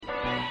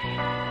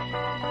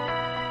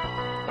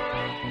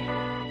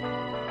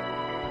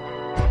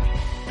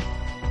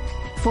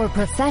For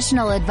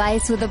professional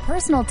advice with a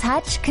personal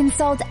touch,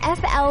 consult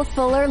FL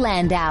Fuller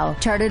Landau,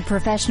 Chartered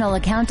Professional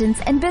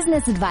Accountants and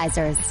Business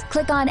Advisors.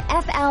 Click on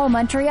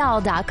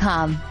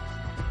flmontreal.com.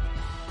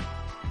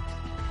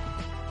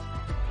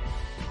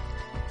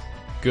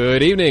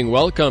 Good evening.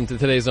 Welcome to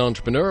today's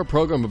Entrepreneur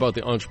program about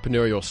the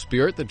entrepreneurial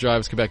spirit that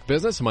drives Quebec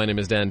business. My name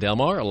is Dan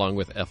Delmar, along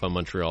with FM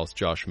Montreal's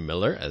Josh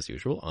Miller, as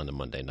usual, on a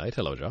Monday night.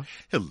 Hello,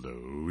 Josh.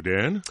 Hello,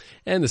 Dan.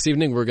 And this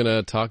evening, we're going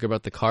to talk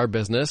about the car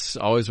business,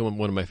 always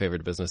one of my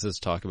favorite businesses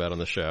to talk about on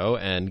the show.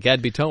 And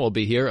Gad Bitton will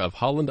be here of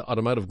Holand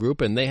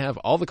Group, and they have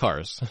all the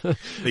cars.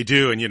 They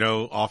do, and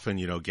often,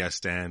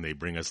 guests, Dan, they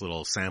bring us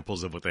little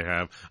samples of what they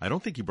have. I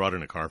don't think you brought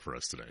in a car for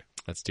us today.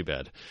 That's too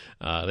bad.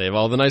 They have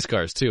all the nice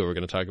cars, too. We're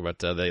going to talk about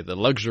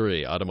the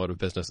luxury automotive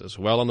business as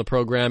well on the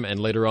program. And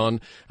later on,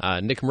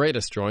 Nick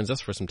Moratis joins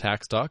us for some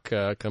tax talk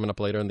coming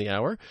up later in the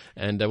hour.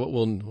 And what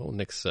will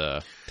Nick's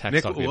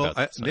tax talk be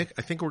about? Nick,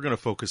 I think we're going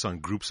to focus on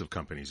groups of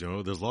companies.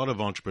 There's a lot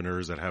of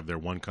entrepreneurs that have their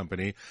one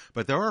company,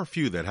 but there are a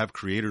few that have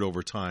created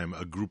over time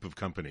a group of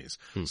companies.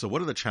 So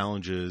what are the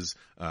challenges,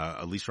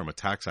 at least from a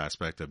tax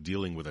aspect, of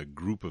dealing with a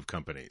group of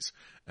companies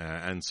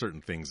and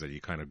certain things that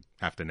you kind of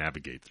have to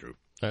navigate through?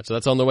 All right, so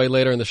that's on the way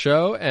later in the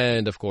show,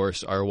 and of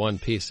course, our one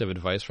piece of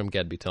advice from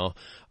Gad Bitton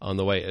on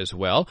the way as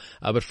well.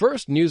 But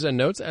first, news and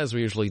notes, as we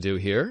usually do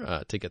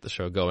here, to get the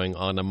show going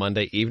on a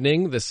Monday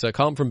evening. This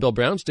column from Bill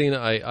Brownstein,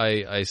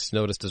 I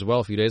noticed as well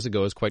a few days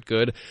ago, is quite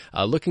good.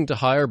 Looking to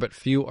hire, but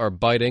few are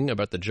biting,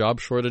 about the job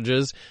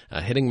shortages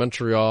hitting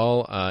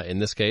Montreal. In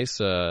this case,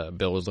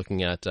 Bill was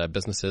looking at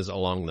businesses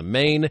along the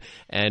Main,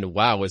 and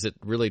wow, is it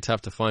really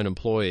tough to find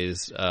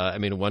employees.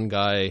 One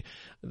guy,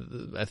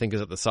 I think,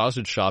 is at the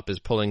sausage shop, is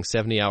pulling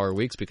 70-hour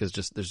weeks because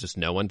there's just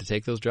no one to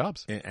take those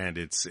jobs. And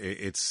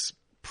it's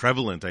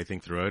prevalent, I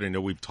think, throughout. I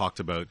know we've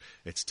talked about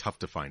it's tough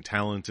to find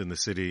talent in the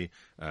city.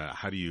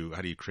 How do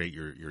you create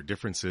your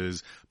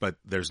differences? But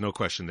there's no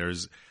question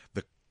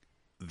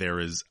there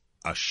is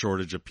a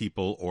shortage of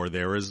people, or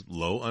there is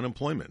low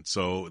unemployment.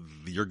 So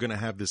you're going to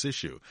have this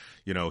issue.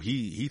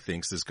 He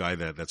thinks, this guy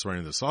that's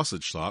running the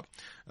sausage shop,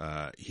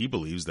 he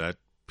believes that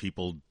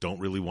people don't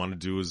really want to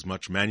do as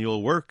much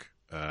manual work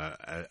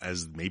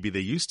as maybe they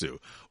used to.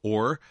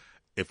 Or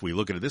if we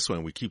look at it this way,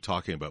 and we keep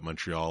talking about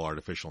Montreal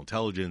artificial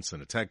intelligence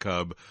and a tech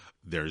hub,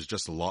 there's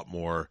just a lot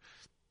more,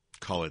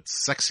 call it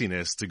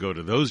sexiness, to go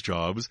to those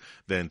jobs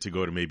than to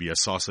go to maybe a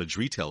sausage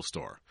retail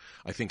store.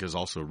 I think there's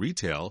also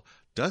retail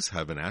does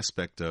have an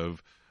aspect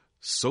of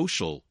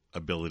social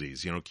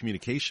abilities,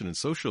 communication and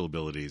social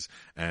abilities,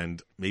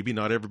 and maybe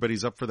not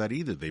everybody's up for that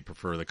either. They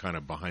prefer the kind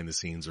of behind the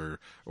scenes or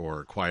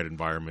quiet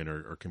environment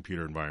or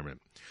computer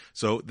environment.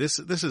 So this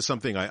is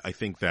something I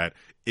think that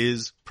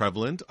is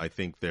prevalent. I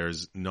think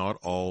there's not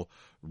all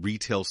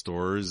retail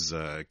stores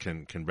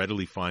can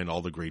readily find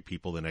all the great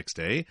people the next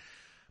day,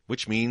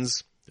 which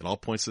means it all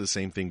points to the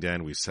same thing,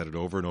 Dan. We've said it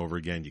over and over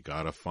again. You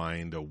got to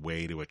find a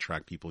way to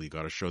attract people. You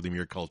got to show them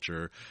your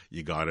culture.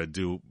 You got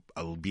to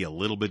be a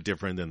little bit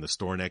different than the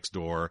store next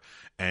door.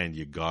 And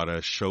you got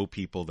to show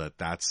people that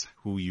that's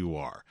who you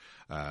are.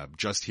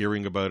 Just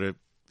hearing about it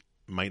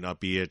might not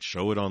be it.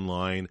 Show it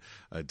online,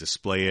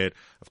 display it.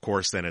 Of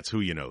course, then it's who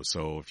you know.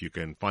 So if you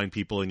can find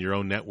people in your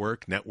own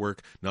network,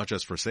 not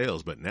just for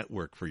sales, but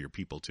network for your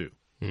people too.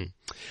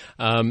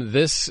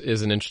 This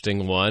is an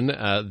interesting one.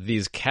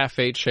 These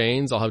cafe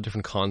chains all have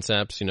different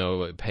concepts,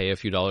 pay a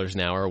few dollars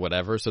an hour or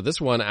whatever. So this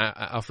one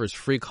offers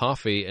free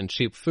coffee and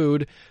cheap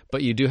food,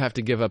 but you do have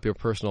to give up your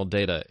personal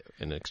data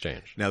in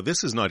exchange. Now,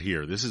 this is not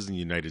here. This is in the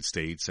United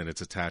States, and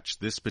it's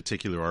attached. This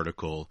particular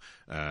article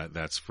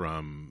that's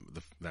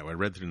that I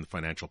read through in the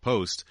Financial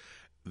Post,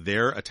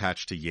 they're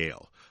attached to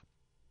Yale.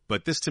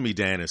 But this, to me,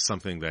 Dan, is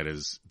something that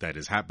has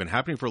been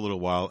happening for a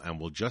little while and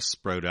will just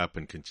sprout up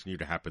and continue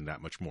to happen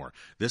that much more.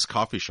 This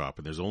coffee shop,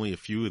 and there's only a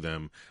few of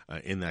them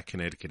in that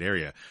Connecticut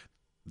area,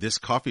 this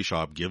coffee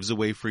shop gives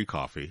away free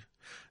coffee.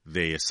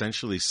 They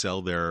essentially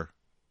sell their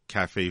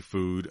cafe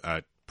food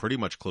at pretty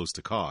much close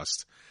to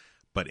cost.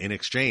 But in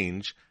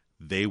exchange,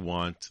 they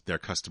want their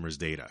customers'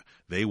 data.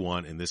 They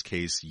want, in this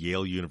case,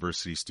 Yale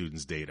University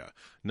students' data.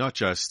 Not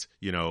just,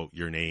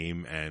 your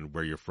name and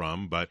where you're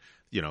from, but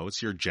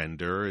it's your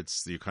gender,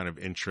 it's your kind of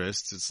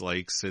interests, it's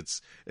likes,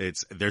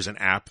 there's an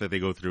app that they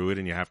go through it,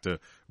 and you have to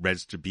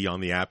register, be on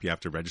the app, you have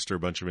to register a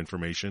bunch of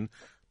information.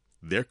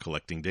 They're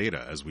collecting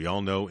data. As we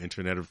all know,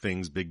 Internet of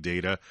Things, big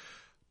data.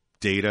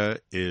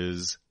 Data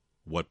is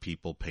what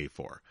people pay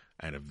for.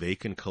 And if they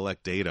can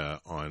collect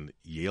data on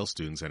Yale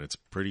students, and it's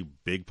a pretty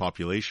big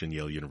population,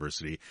 Yale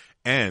University,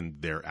 and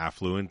they're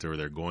affluent or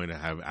they're going to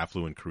have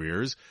affluent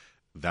careers,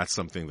 that's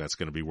something that's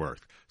going to be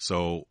worth.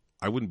 So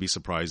I wouldn't be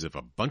surprised if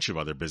a bunch of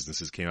other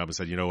businesses came up and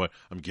said, you know what,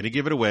 I'm going to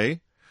give it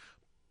away,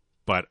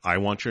 but I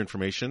want your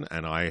information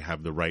and I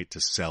have the right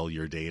to sell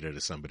your data to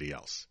somebody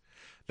else.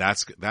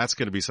 That's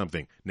going to be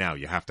something. Now,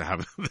 you have to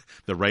have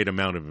the right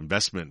amount of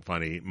investment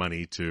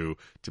money to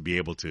be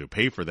able to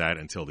pay for that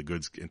until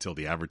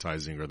the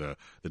advertising or the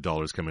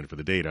dollars come in for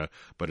the data,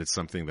 but it's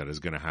something that is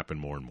going to happen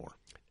more and more.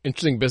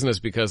 Interesting business,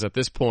 because at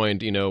this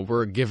point,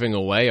 we're giving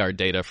away our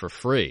data for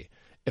free.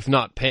 if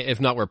not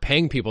we're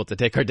paying people to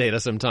take our data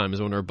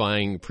sometimes when we're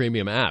buying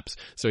premium apps.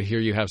 So here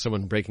you have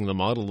someone breaking the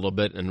model a little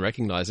bit and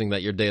recognizing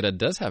that your data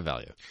does have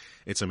value.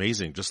 It's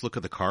amazing. Just look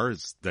at the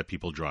cars that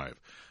people drive.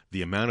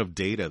 The amount of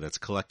data that's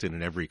collected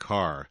in every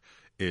car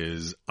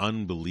is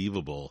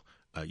unbelievable.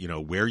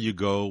 Where you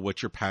go,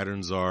 what your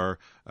patterns are,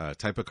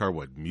 type of car,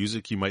 what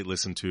music you might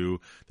listen to.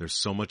 There's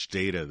so much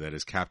data that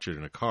is captured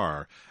in a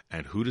car,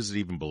 and who does it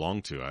even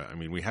belong to? I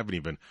mean, we haven't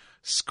even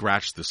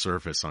scratched the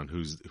surface on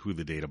who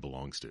the data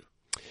belongs to.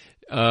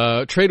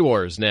 Trade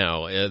wars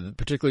now,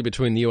 particularly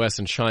between the U.S.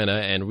 and China,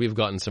 and we've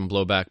gotten some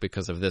blowback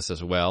because of this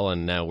as well,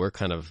 and now we're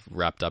kind of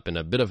wrapped up in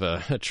a bit of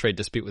a trade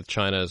dispute with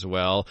China as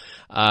well.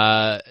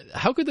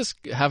 How could this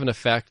have an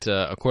effect,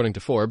 according to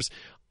Forbes,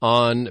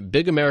 on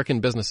big American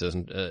businesses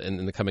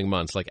in the coming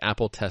months, like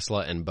Apple,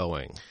 Tesla, and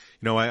Boeing?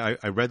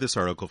 I read this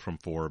article from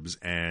Forbes,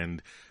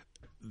 and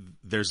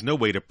there's no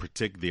way to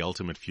predict the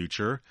ultimate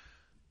future.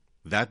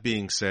 That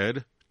being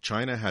said,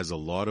 China has a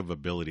lot of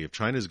ability. If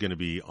China is going to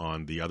be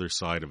on the other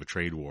side of a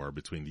trade war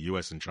between the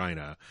U.S. and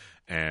China,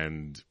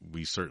 and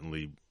we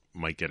certainly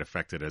might get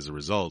affected as a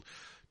result,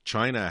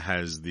 China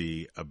has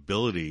the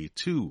ability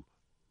to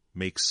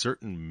make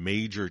certain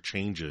major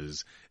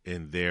changes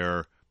in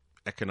their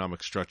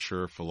economic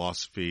structure,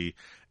 philosophy,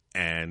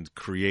 and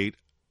create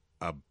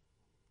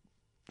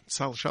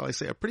shall I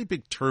say, a pretty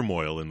big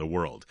turmoil in the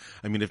world.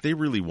 I mean, if they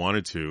really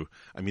wanted to,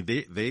 I mean,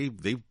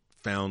 they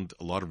found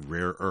a lot of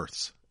rare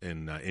earths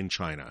in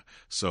China.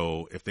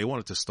 So if they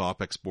wanted to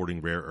stop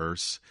exporting rare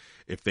earths,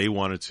 if they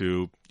wanted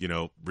to,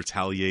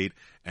 retaliate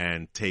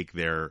and take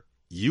their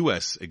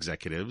U.S.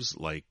 executives,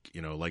 like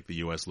the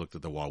U.S. looked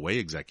at the Huawei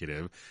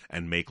executive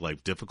and make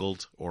life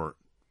difficult or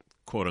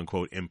quote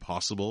unquote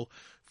impossible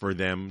for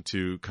them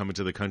to come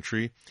into the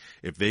country,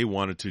 if they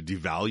wanted to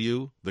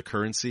devalue the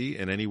currency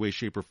in any way,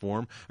 shape, or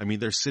form, I mean,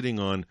 they're sitting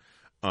on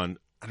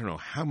I don't know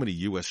how many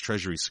U.S.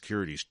 Treasury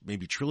securities,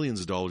 maybe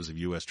trillions of dollars of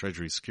U.S.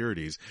 Treasury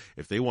securities.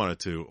 If they wanted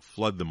to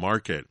flood the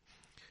market,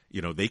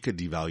 they could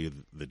devalue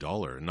the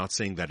dollar. I'm not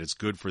saying that it's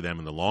good for them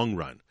in the long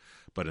run,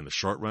 but in the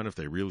short run, if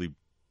they really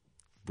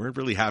weren't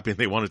really happy and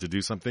they wanted to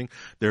do something,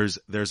 there's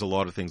a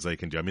lot of things they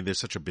can do. I mean, there's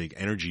such a big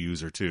energy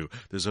user too.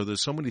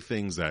 There's so many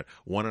things that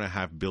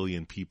 1.5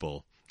 billion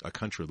people, a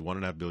country with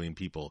 1.5 billion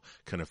people,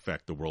 can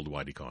affect the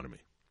worldwide economy.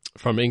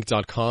 From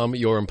Inc.com,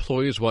 your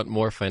employees want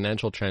more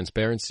financial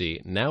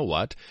transparency. Now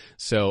what?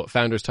 So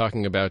founders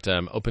talking about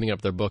opening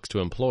up their books to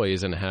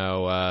employees and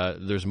how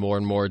there's more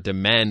and more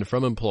demand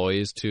from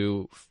employees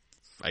to,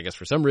 I guess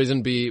for some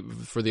reason,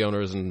 for the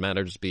owners and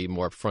managers be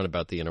more upfront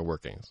about the inner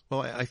workings.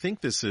 Well, I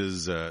think this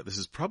is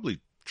probably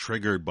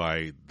triggered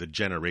by the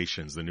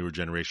generations, the newer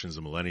generations,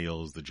 the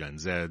millennials, the Gen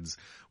Zs,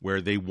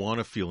 where they want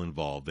to feel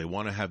involved. They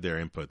want to have their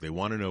input. They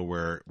want to know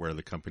where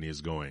the company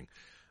is going.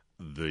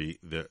 The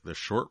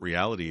short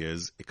reality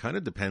is it kind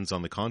of depends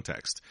on the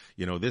context.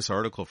 This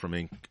article from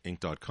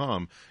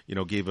Inc.com,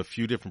 gave a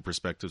few different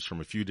perspectives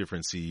from a few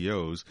different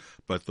CEOs,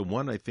 but the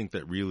one I think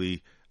that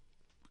really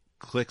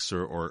clicks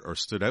or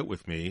stood out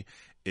with me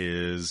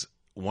is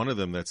one of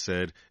them that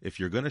said, if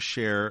you're going to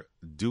share,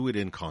 do it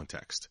in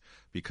context,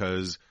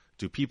 because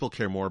do people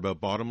care more about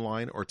bottom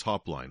line or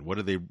top line? What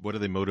are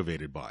they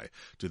motivated by?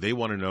 Do they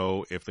want to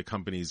know if the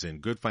company's in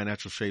good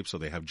financial shape so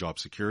they have job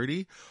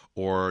security,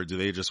 or do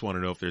they just want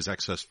to know if there's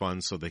excess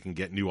funds so they can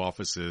get new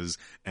offices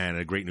and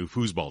a great new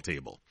foosball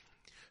table?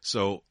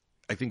 So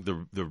I think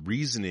the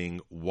reasoning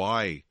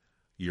why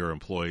your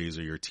employees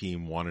or your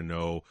team want to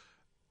know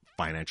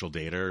financial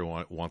data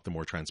or want the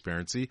more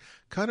transparency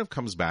kind of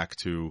comes back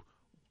to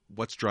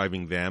what's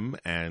driving them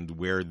and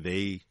where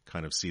they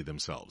kind of see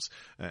themselves.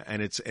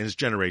 And it's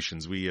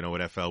generations. We,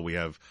 at FL, we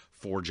have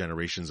 4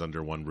 generations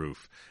under one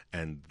roof,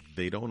 and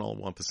they don't all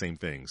want the same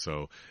thing.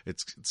 So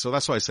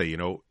that's why I say,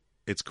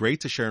 it's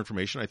great to share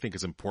information. I think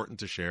it's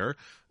important to share.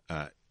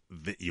 That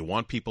you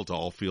want people to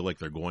all feel like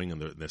they're going in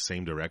the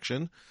same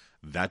direction.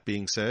 That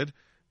being said,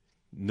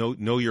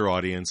 know your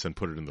audience and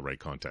put it in the right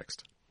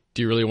context.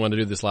 Do you really want to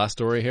do this last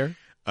story here?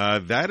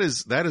 That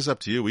is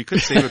up to you. We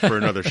could save it for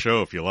another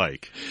show if you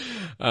like.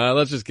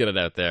 Let's just get it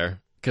out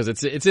there, because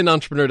it's in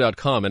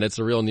entrepreneur.com, and it's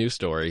a real news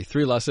story.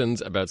 3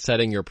 lessons about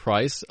setting your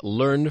price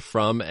learned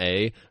from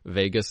a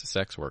Vegas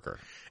sex worker.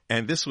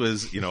 And this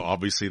was,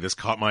 obviously this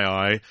caught my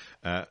eye,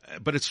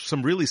 but it's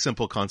some really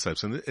simple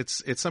concepts. And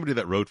it's somebody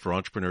that wrote for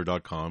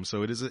entrepreneur.com.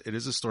 So it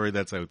is a story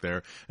that's out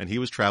there. And he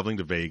was traveling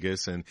to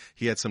Vegas and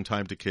he had some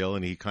time to kill,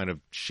 and he kind of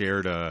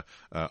shared a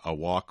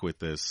walk with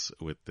this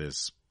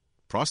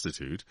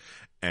prostitute,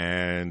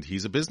 and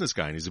he's a business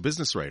guy and he's a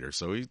business writer,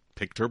 so he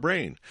picked her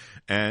brain.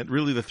 And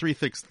really the three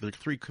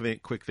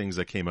quick things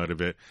that came out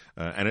of it,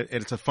 and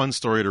it's a fun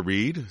story to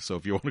read, so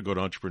if you want to go to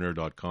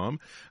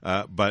entrepreneur.com,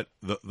 but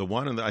the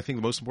one, and I think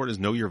the most important, is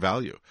know your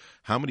value.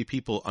 How many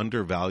people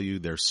undervalue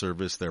their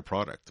service, their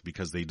product,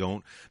 because they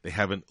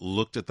haven't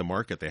looked at the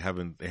market, they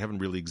haven't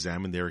really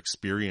examined their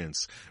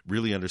experience,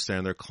 really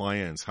understand their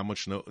clients, how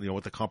much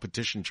what the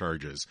competition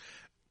charges.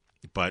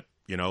 But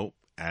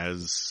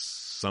as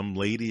some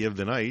lady of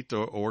the night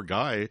or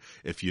guy,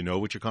 if you know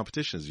what your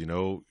competition is, you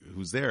know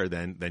who's there,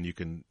 then you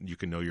can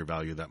know your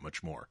value that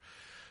much more.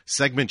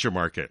 Segment your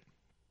market.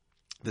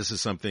 This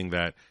is something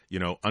that,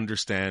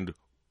 understand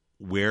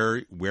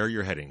where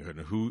you're heading and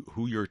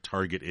who your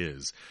target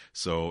is.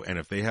 So, and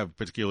if they have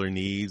particular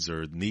needs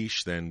or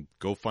niche, then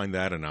go find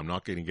that. And I'm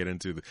not going to get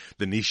into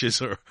the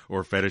niches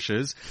or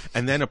fetishes.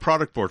 And then a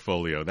product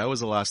portfolio. That was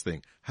the last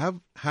thing. Have,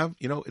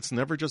 it's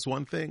never just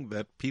one thing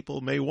that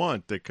people may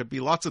want. There could be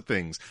lots of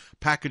things.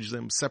 Package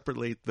them,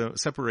 separate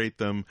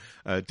them,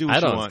 do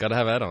what you want. Gotta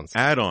have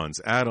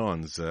add-ons.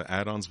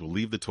 Add-ons will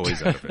leave the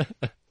toys out of it.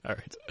 All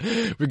right.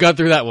 We got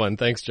through that one.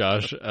 Thanks,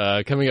 Josh.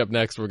 Coming up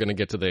next, we're going to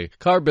get to the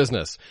car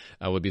business.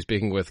 We'll be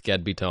speaking with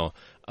Ged Bitton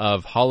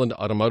of Holand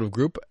Automotive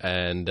Group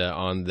and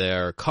on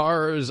their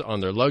cars,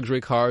 on their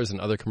luxury cars and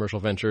other commercial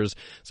ventures.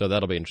 So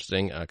that'll be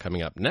interesting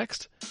coming up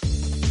next.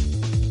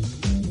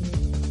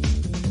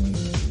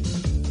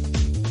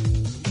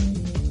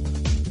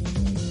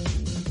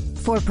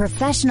 For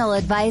professional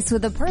advice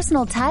with a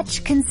personal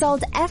touch,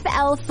 consult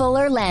FL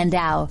Fuller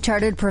Landau,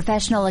 Chartered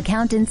Professional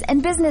Accountants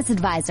and Business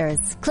Advisors.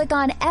 Click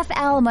on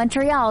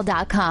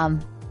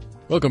flmontreal.com.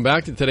 Welcome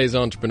back to Today's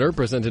Entrepreneur,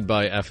 presented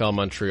by FL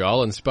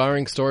Montreal,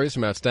 inspiring stories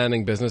from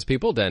outstanding business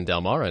people. Dan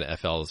Delmar and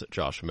FL's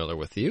Josh Miller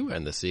with you.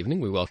 And this evening,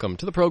 we welcome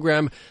to the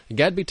program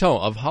Ged Bitton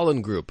of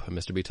Holand Group.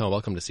 Mr. Bitton,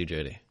 welcome to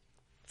CJD.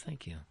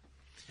 Thank you.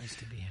 Nice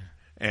to be here.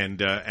 And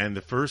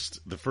the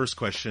first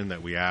question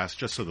that we asked,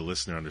 just so the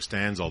listener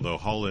understands, although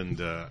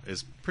Holand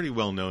is pretty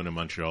well known in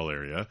Montreal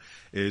area,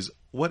 is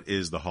what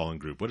is the Holand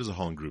Group? What does the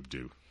Holand Group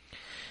do?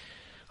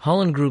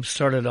 Holand Group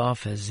started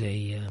off as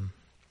a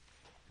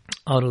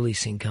auto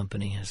leasing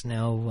company, has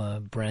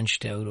now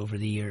branched out over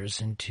the years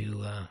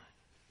into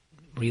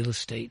real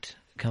estate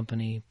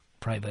company,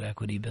 private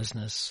equity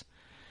business,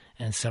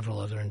 and several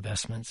other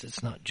investments.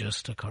 It's not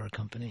just a car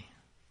company.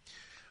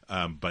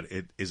 But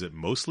is it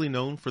mostly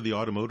known for the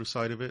automotive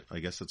side of it? I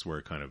guess that's where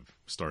it kind of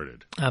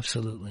started.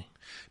 Absolutely.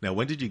 Now,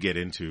 when did you get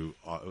into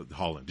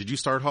Holand? Did you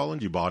start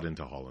Holand? You bought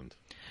into Holand?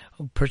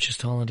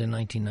 Purchased Holand in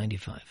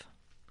 1995.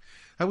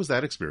 How was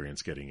that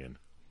experience getting in?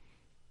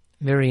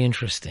 Very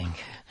interesting.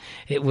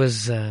 It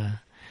was a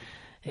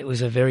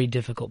very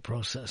difficult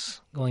process.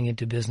 Going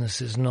into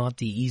business is not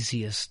the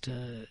easiest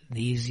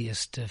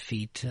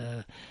feat,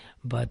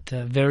 but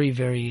very,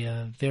 very,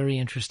 very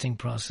interesting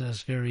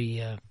process.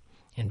 Very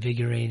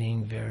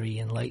invigorating, very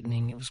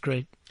enlightening. It was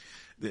great.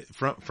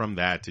 From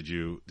that, did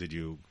you?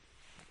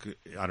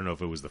 I don't know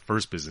if it was the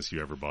first business you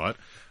ever bought,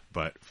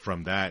 but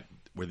from that,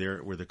 were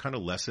there kind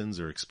of lessons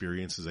or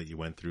experiences that you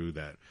went through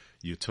that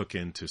you took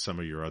into some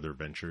of your other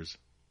ventures?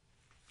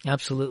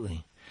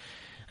 Absolutely.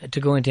 To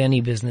go into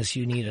any business,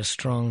 you need a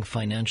strong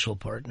financial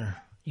partner.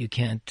 You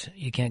can't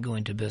go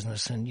into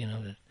business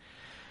and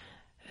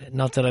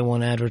not that I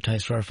want to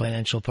advertise for our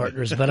financial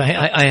partners, but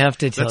I have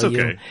to tell you. That's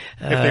okay.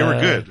 If they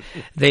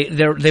were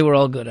good. They were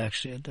all good,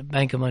 actually. The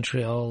Bank of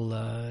Montreal,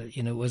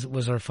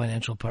 was our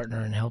financial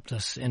partner and helped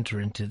us enter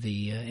into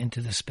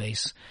the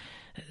space.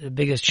 The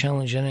biggest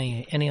challenge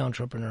any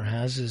entrepreneur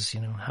has is,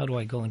 how do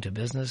I go into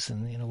business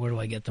and, where do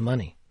I get the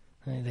money?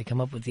 They come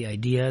up with the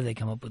idea, they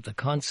come up with the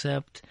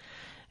concept,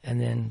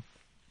 and then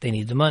they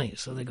need the money.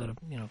 So they go to,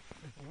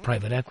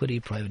 private equity,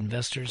 private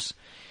investors,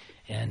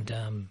 and,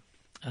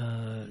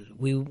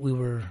 we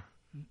were,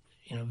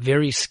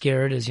 very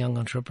scared as young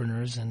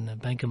entrepreneurs, and the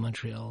Bank of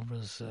Montreal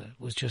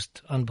was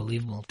just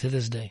unbelievable to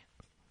this day.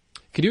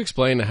 Could you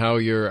explain how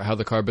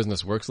the car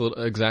business works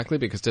exactly?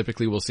 Because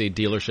typically we'll see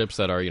dealerships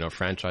that are,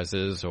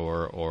 franchises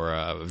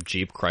or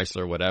Jeep,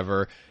 Chrysler,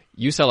 whatever.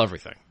 You sell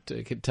everything.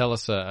 Tell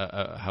us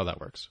how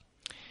that works.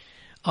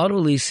 Auto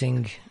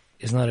leasing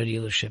is not a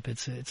dealership.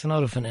 It's an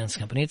auto finance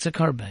company. It's a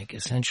car bank.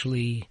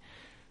 Essentially,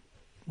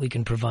 we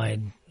can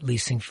provide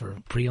leasing for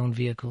pre-owned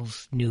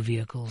vehicles, new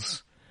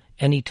vehicles,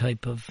 any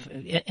type of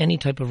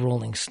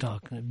rolling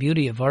stock. The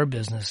beauty of our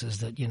business is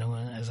that,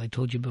 as I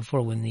told you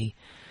before, when the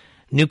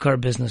new car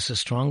business is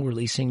strong, we're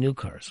leasing new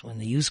cars. When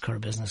the used car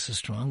business is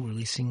strong, we're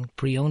leasing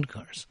pre-owned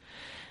cars.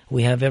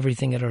 We have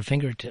everything at our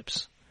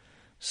fingertips.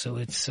 So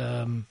it's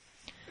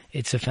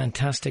a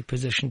fantastic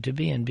position to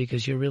be in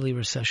because you're really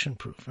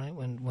recession-proof, right?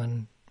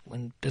 When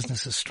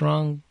business is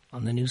strong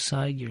on the new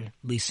side, you're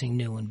leasing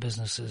new. When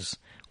business is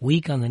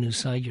weak on the new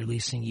side, you're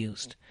leasing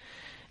used.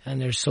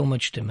 And there's so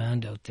much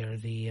demand out there.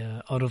 The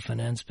auto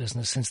finance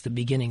business, since the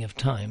beginning of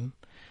time,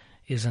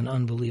 is an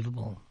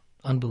unbelievable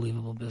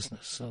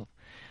business. So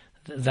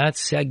that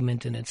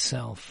segment in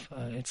itself,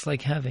 it's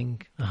like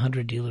having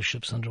 100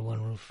 dealerships under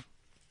one roof.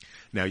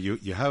 Now you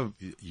have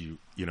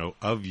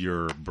of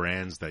your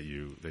brands that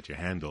you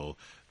handle,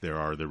 there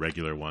are the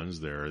regular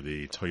ones, there are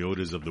the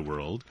Toyotas of the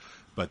world,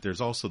 but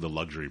there's also the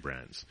luxury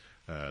brands,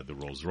 the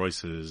Rolls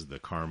Royces, the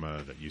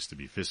Karma that used to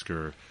be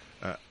Fisker.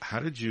 How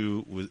did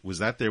was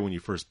that there when you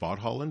first bought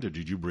Holand, or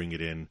did you bring it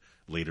in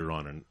later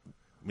on? And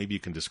maybe you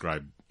can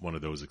describe one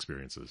of those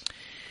experiences.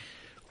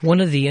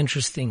 One of the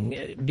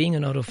interesting, being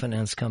an auto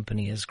finance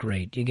company is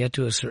great. You get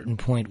to a certain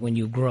point when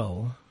you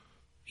grow,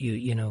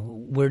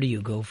 where do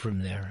you go from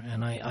there?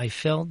 And I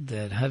felt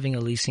that having a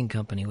leasing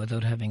company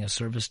without having a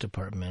service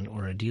department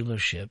or a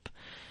dealership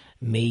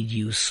made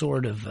you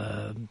sort of,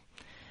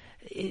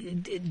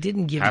 it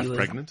didn't give half you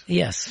pregnant?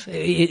 Yes.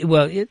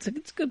 It's a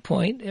good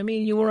point. I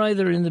mean, you were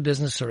either in the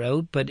business or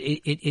out, but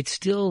it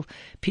still,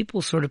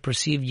 people sort of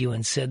perceived you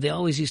and said, they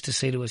always used to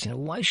say to us,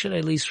 why should I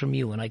lease from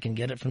you when I can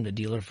get it from the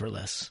dealer for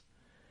less?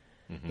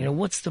 Mm-hmm.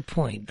 What's the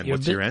point? And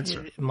what's your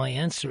answer? My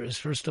answer is,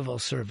 first of all,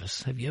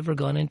 service. Have you ever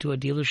gone into a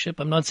dealership?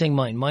 I'm not saying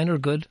mine. Mine are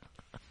good.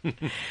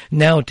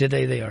 Now,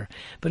 today they are.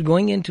 But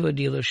going into a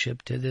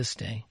dealership to this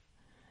day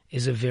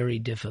is it's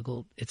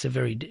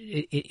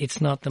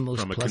not the most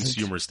from a pleasant,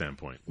 consumer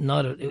standpoint.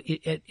 not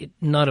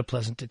a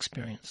pleasant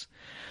experience.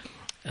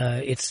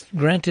 It's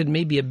granted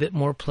maybe a bit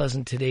more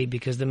pleasant today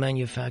because the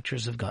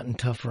manufacturers have gotten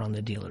tougher on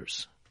the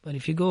dealers. But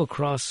if you go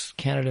across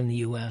Canada and the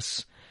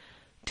U.S.,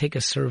 take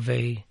a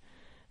survey,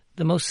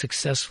 the most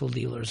successful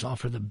dealers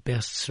offer the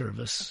best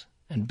service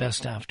and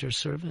best after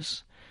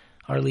service.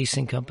 Our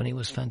leasing company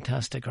was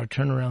fantastic. Our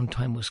turnaround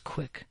time was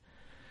quick.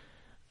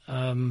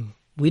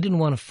 We didn't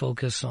want to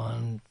focus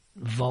on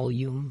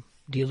volume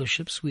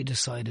dealerships. We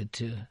decided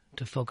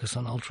to focus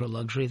on ultra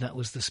luxury. That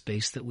was the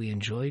space that we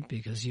enjoyed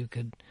because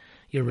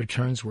your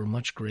returns were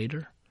much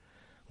greater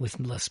with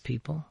less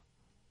people.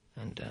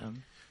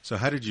 And so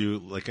how did you,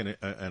 like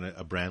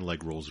a brand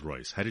like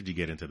Rolls-Royce, how did you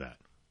get into that?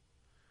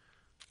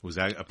 Was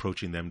that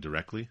approaching them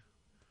directly?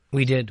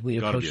 We did. We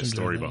Gotta approached be a them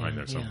story directly, behind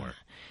there somewhere.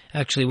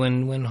 Yeah. Actually,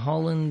 when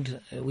Holand,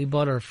 we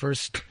bought our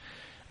first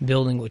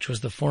building, which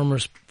was the former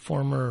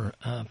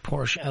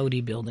Porsche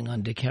Audi building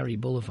on DeCarry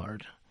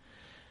Boulevard.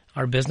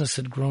 Our business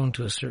had grown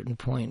to a certain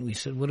point. We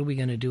said, what are we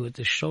going to do with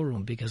this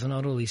showroom? Because an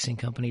auto leasing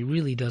company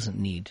really doesn't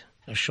need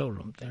a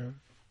showroom.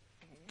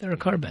 They're a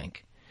car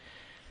bank.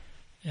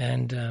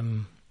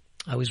 And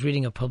I was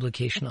reading a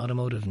publication,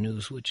 Automotive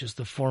News, which is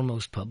the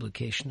foremost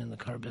publication in the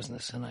car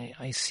business, and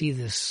I see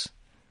this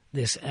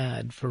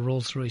ad for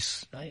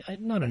Rolls-Royce.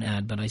 Not an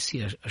ad, but I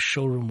see a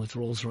showroom with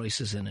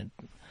Rolls-Royces in it.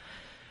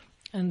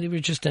 And they were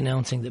just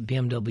announcing that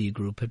BMW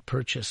Group had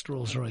purchased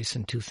Rolls-Royce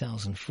in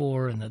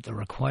 2004 and that the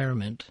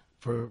requirement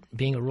for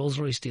being a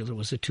Rolls-Royce dealer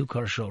was a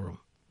 2-car showroom.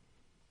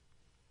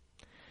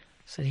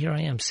 So here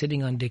I am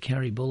sitting on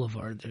DeCarry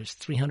Boulevard. There's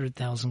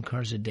 300,000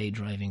 cars a day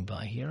driving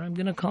by here. I'm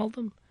going to call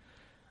them.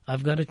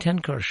 I've got a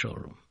 10-car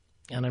showroom,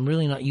 and I'm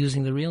really not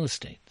using the real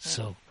estate.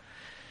 So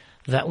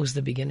that was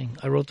the beginning.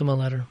 I wrote them a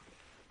letter.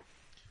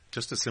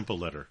 Just a simple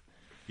letter.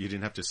 You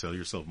didn't have to sell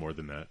yourself more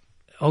than that.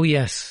 Oh,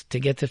 yes. To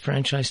get the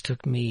franchise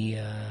took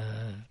me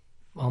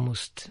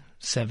almost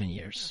 7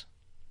 years.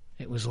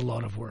 It was a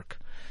lot of work.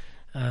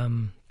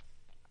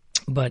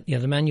 But,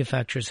 the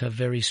manufacturers have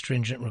very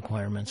stringent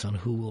requirements on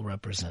who will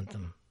represent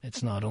them.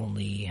 It's not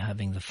only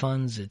having the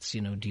funds, it's,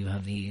 do you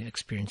have the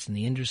experience in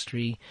the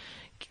industry?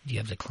 Do you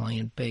have the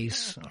client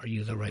base? Are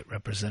you the right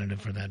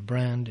representative for that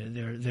brand?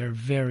 They're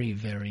very,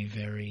 very,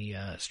 very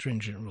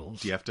stringent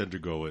rules. Do you have to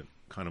undergo it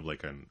kind of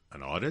like an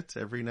audit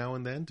every now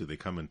and then? Do they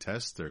come and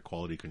test their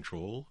quality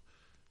control?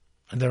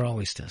 They're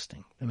always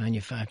testing. The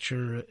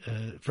manufacturer,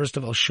 first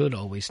of all, should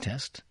always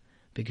test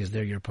because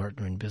they're your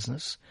partner in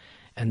business,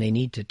 and they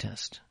need to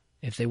test.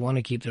 If they want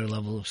to keep their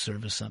level of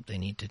service up, they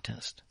need to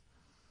test.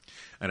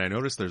 And I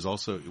noticed there's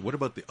also, what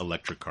about the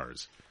electric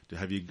cars?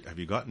 Have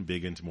you gotten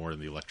big into more in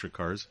the electric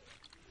cars?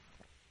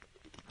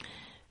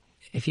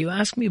 If you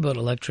ask me about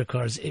electric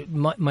cars,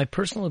 my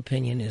personal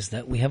opinion is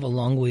that we have a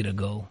long way to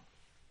go.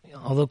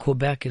 Although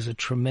Quebec is a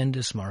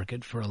tremendous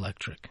market for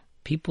electric.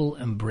 People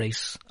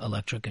embrace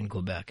electric in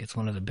Quebec. It's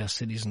one of the best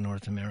cities in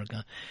North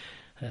America.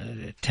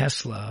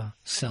 Tesla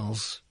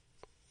sells...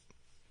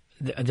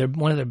 They're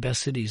one of their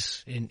best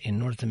cities in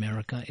North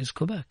America is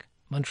Quebec,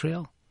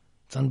 Montreal.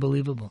 It's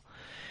unbelievable.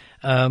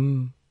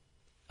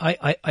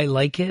 I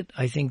like it.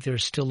 I think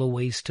there's still a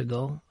ways to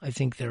go. I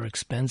think they're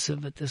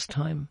expensive at this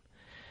time.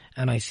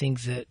 And I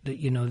think that,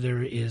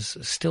 there is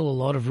still a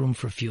lot of room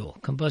for fuel.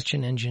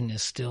 Combustion engine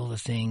is still the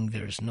thing.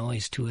 There's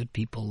noise to it.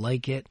 People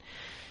like it.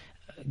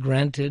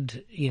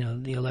 Granted,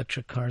 the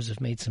electric cars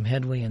have made some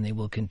headway and they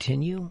will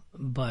continue.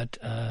 But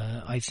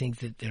I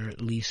think that they're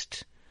at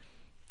least,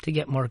 to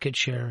get market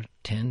share,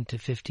 10 to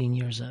 15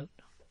 years out.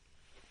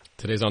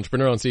 Today's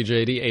Entrepreneur on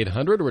CJAD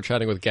 800. We're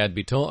chatting with Gad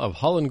Bitton of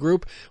Holand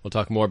Group. We'll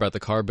talk more about the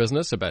car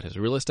business, about his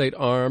real estate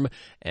arm,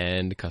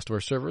 and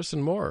customer service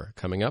and more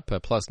coming up.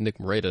 Plus, Nick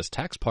Moreda's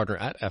tax partner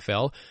at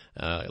FL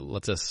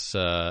lets us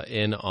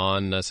in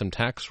on some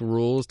tax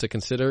rules to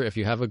consider if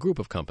you have a group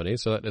of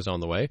companies. So that is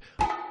on the way.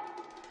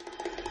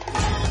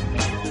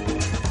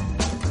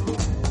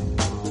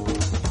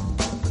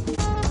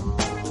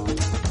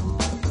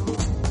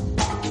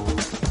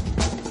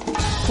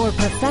 For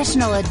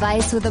professional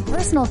advice with a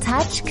personal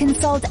touch,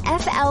 consult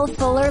FL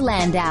Fuller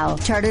Landau,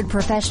 Chartered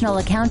Professional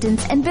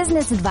Accountants and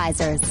Business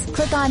Advisors.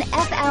 Click on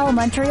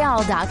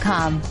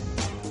flmontreal.com.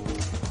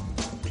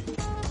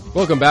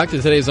 Welcome back to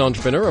today's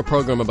Entrepreneur, a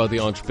program about the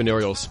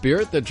entrepreneurial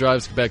spirit that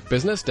drives Quebec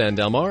business. Dan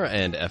Delmar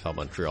and FL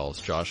Montreal's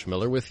Josh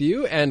Miller with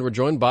you. And we're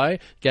joined by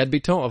Gad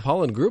Bitton of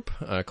Holand Group,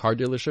 car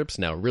dealerships,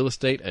 now real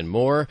estate and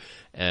more.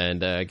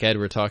 And Gad,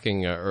 we were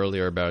talking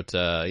earlier about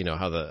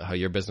how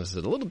your business is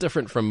a little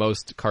different from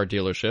most car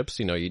dealerships.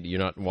 You know, you're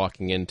not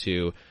walking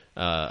into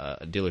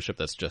a dealership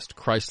that's just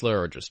Chrysler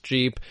or just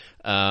Jeep.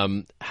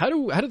 How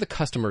do the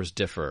customers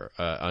differ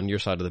on your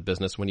side of the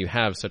business when you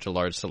have such a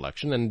large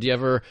selection? And do you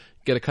ever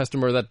get a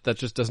customer that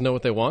just doesn't know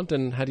what they want?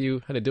 And how do you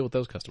deal with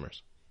those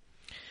customers?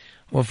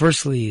 Well,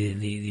 firstly,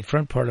 the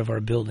front part of our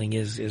building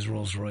is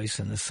Rolls-Royce,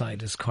 and the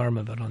side is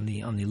Karma. But on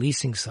the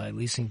leasing side,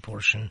 leasing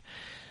portion,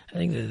 I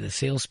think the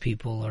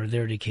salespeople are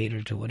there to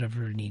cater to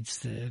whatever needs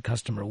the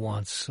customer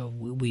wants. So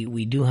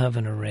we do have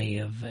an array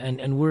of,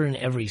 and we're in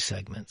every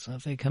segment. So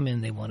if they come in,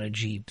 they want a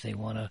Jeep, they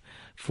want a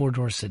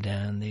 4-door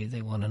sedan,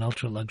 they want an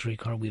ultra luxury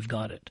car, we've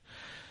got it.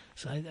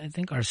 So I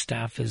think our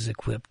staff is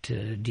equipped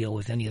to deal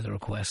with any of the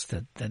requests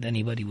that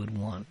anybody would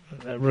want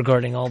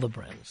regarding all the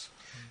brands.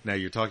 Now,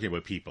 you're talking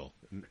about people.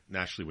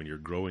 Naturally, when you're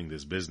growing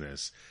this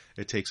business,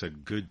 it takes a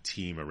good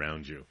team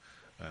around you.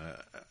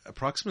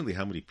 Approximately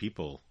how many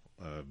people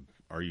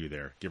are you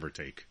there, give or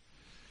take?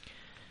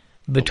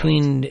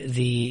 Between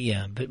the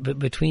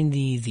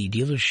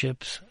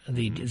dealerships,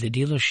 the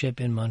dealership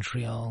in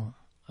Montreal,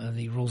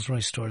 the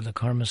Rolls-Royce store, the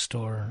Karma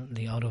store,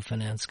 the auto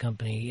finance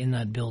company, in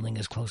that building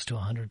is close to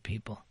 100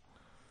 people.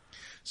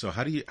 So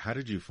how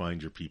did you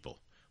find your people?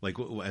 Like,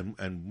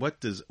 and what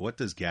does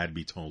Gad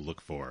Bitton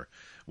look for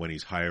when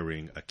he's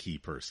hiring a key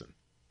person?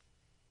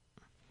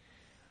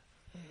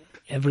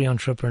 Every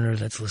entrepreneur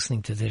that's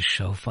listening to this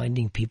show,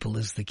 finding people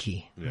is the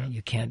key. Yeah.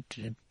 You can't,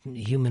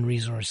 human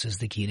resource is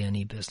the key to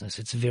any business.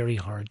 It's very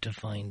hard to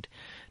find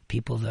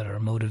people that are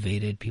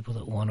motivated, people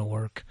that want to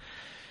work.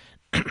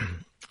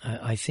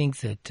 I think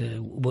that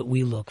what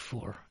we look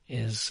for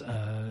is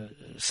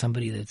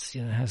somebody that's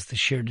has the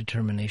sheer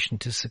determination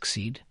to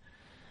succeed,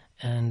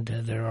 and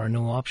there are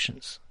no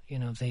options.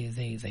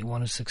 They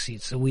want to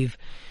succeed. So we've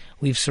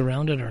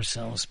surrounded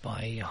ourselves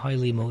by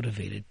highly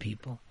motivated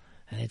people.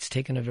 And it's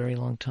taken a very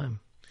long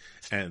time.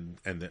 And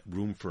that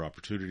room for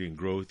opportunity and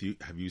growth,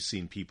 have you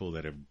seen people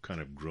that have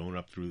kind of grown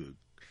up through,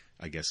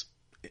 I guess,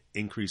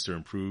 increased or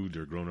improved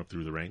or grown up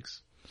through the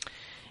ranks?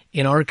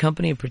 In our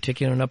company, in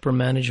particular in upper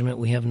management,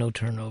 we have no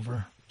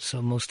turnover.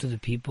 So most of the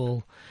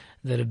people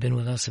that have been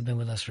with us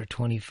for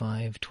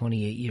 25,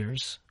 28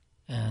 years.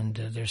 And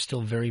they're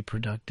still very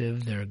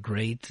productive. They're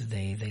great.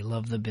 They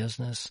love the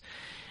business.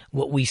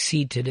 What we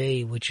see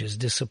today, which is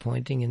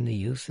disappointing in the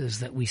youth,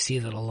 is that we see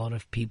that a lot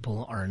of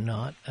people are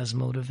not as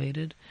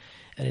motivated,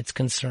 and it's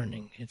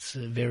concerning. It's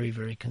very,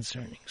 very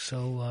concerning.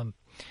 So,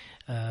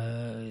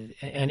 and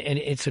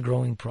it's a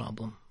growing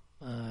problem.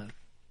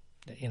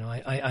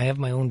 I have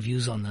my own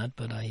views on that,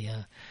 but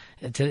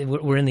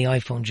we're in the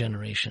iPhone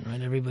generation,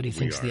 right? Everybody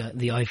thinks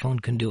the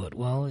iPhone can do it.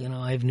 Well,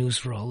 I have news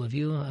for all of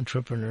you,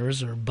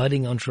 entrepreneurs or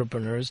budding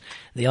entrepreneurs.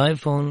 The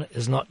iPhone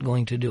is not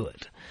going to do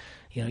it.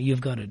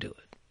 You've got to do it.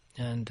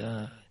 And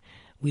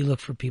we look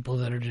for people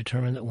that are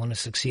determined, that want to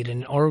succeed.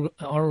 In our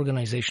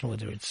organization,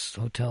 whether it's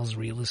hotels,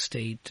 real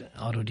estate,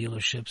 auto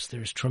dealerships,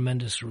 there's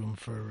tremendous room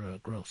for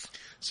growth.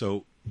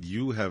 So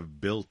you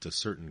have built a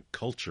certain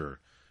culture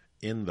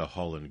in the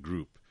Holand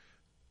Group,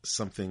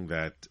 something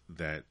that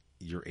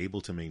you're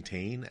able to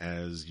maintain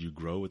as you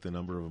grow with the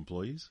number of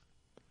employees?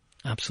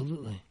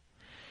 Absolutely.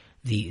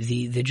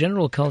 The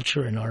general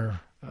culture in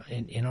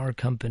our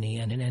company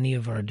and in any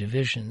of our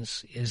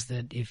divisions is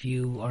that if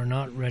you are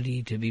not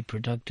ready to be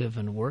productive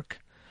and work,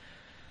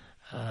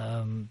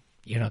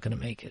 you're not going to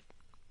make it.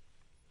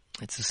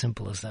 It's as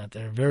simple as that.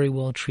 They're very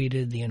well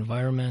treated. The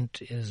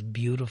environment is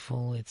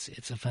beautiful.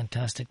 It's a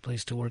fantastic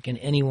place to work in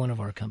any one of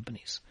our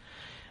companies,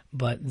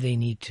 but they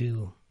need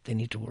to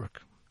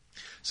work.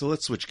 So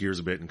let's switch gears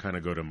a bit and kind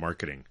of go to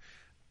marketing.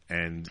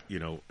 And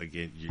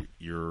again,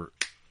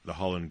 the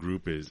Holand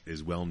Group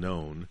is well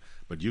known,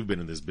 but you've been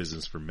in this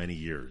business for many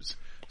years.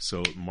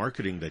 So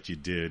marketing that you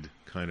did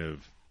kind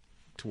of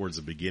towards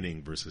the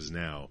beginning versus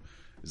now,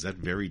 is that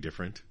very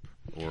different?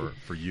 Or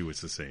for you,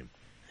 it's the same?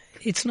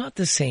 It's not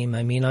the same.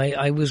 I mean,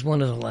 I was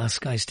one of the last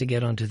guys to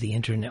get onto the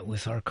internet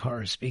with our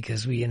cars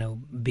because we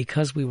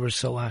were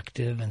so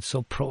active and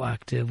so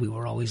proactive. We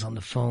were always on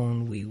the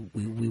phone. We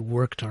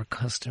worked our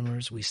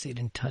customers. We stayed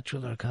in touch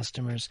with our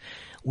customers.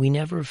 We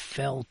never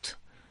felt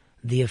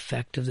the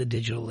effect of the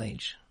digital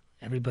age.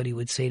 Everybody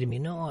would say to me,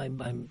 "No,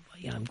 I'm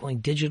going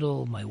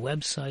digital. My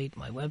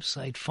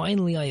website.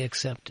 Finally, I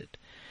accept it."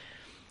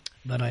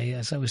 But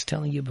as I was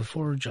telling you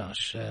before,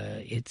 Josh,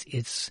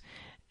 it's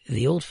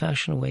the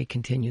old-fashioned way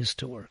continues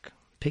to work.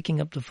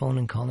 Picking up the phone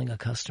and calling a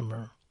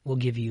customer will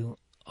give you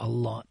a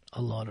lot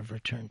of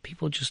return.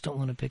 People just don't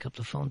want to pick up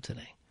the phone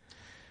today.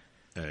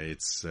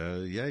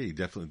 You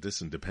definitely, this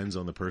depends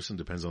on the person,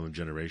 depends on the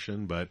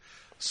generation, but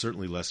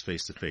certainly less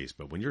face-to-face.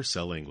 But when you're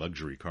selling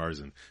luxury cars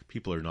and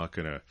people are not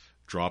going to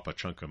drop a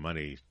chunk of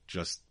money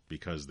just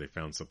because they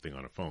found something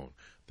on a phone,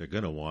 they're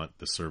going to want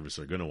the service,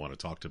 they're going to want to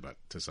talk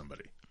to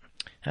somebody.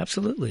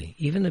 Absolutely.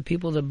 Even the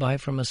people that buy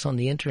from us on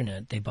the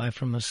internet, they buy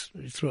from us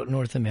throughout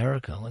North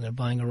America. When they're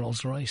buying a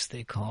Rolls Royce,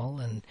 they call,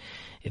 and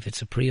if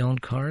it's a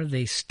pre-owned car,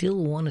 they still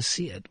want to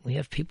see it. We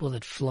have people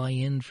that fly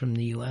in from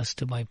the U.S.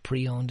 to buy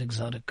pre-owned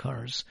exotic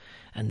cars,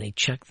 and they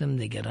check them,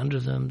 they get under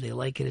them, they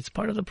like it. It's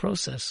part of the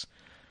process.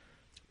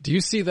 Do you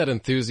see that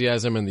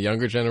enthusiasm in the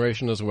younger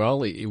generation as well,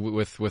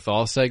 with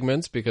all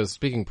segments? Because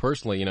speaking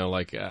personally,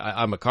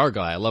 I'm a car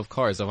guy. I love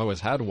cars. I've always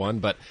had one,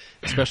 but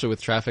especially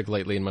with traffic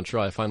lately in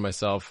Montreal, I find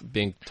myself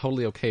being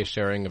totally okay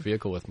sharing a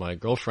vehicle with my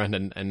girlfriend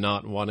and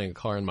not wanting a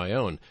car on my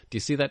own. Do you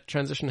see that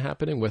transition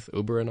happening with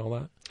Uber and all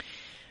that?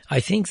 I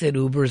think that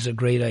Uber is a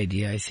great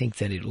idea. I think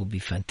that it will be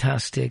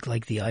fantastic,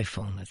 like the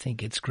iPhone. I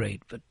think it's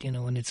great. But,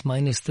 when it's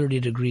minus 30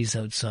 degrees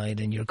outside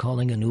and you're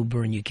calling an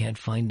Uber and you can't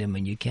find him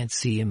and you can't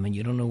see him and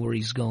you don't know where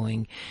he's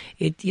going,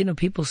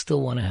 people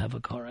still want to have a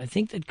car. I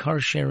think that car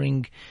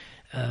sharing,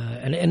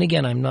 and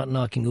again, I'm not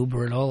knocking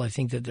Uber at all. I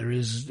think that there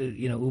is,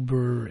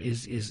 Uber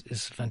is a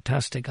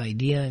fantastic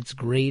idea. It's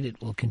great. It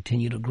will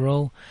continue to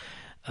grow.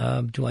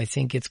 Do I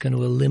think it's going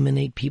to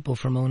eliminate people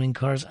from owning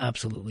cars?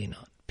 Absolutely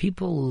not.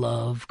 People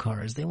love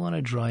cars. They want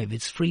to drive.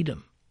 It's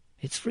freedom.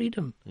 It's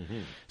freedom.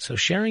 Mm-hmm. So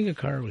sharing a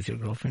car with your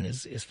girlfriend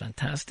is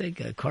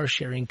fantastic. Car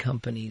sharing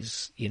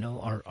companies,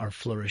 are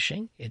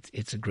flourishing.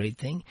 It's a great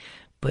thing.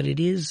 But it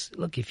is,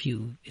 look,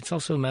 it's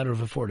also a matter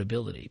of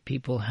affordability.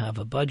 People have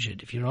a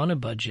budget. If you're on a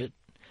budget,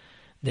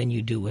 then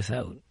you do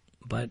without.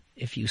 But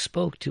if you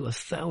spoke to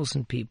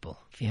 1,000 people,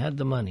 if you had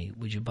the money,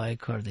 would you buy a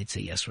car? They'd say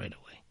yes right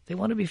away. They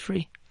want to be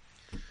free.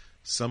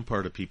 Some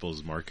part of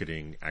people's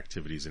marketing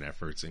activities and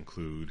efforts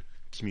include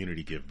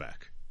community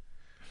giveback.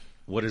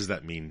 What does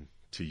that mean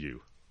to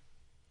you?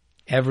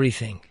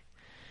 Everything.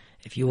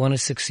 If you want to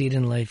succeed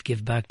in life,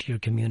 give back to your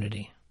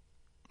community,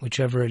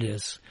 whichever it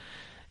is.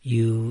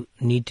 You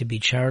need to be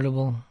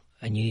charitable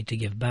and you need to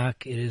give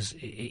back. It's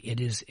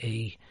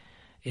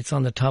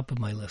on the top of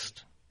my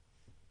list.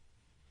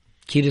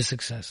 Key to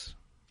success.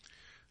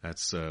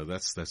 That's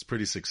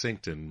pretty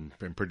succinct and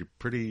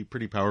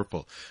pretty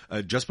powerful.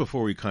 Just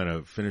before we kind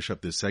of finish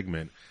up this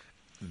segment,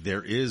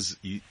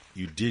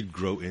 you did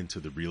grow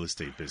into the real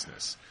estate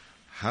business.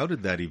 How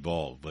did that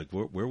evolve? Like,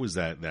 where was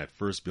that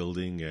first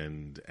building,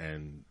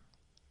 and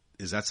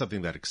is that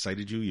something that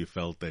excited you? You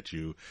felt that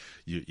you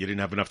didn't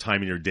have enough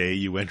time in your day.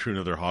 You went to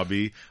another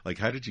hobby. Like,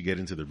 how did you get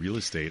into the real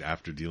estate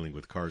after dealing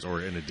with cars,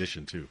 or in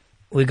addition to?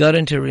 We got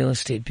into real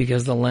estate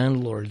because the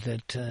landlord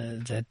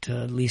that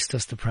leased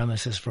us the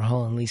premises for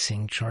Holand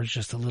Leasing charged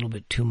us a little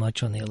bit too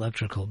much on the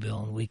electrical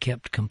bill, and we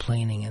kept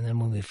complaining. And then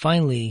when we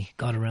finally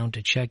got around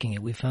to checking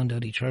it, we found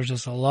out he charged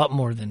us a lot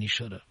more than he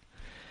should have.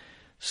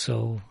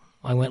 So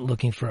I went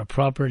looking for a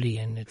property,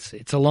 and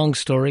it's a long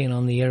story, and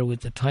on the air with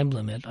the time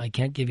limit, I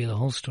can't give you the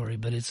whole story,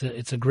 but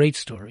it's a great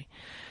story.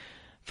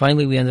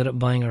 Finally, we ended up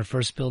buying our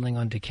first building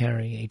on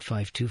DeCarry,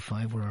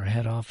 8525, where our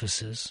head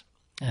office is,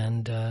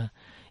 and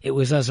it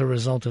was as a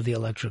result of the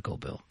electrical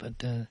bill.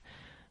 But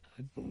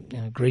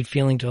great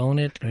feeling to own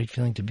it, great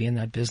feeling to be in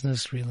that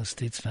business. Real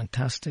estate's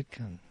fantastic.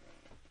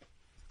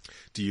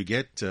 Do you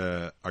get?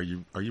 Are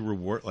you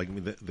reward? Like, I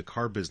mean, the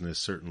car business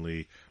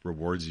certainly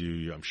rewards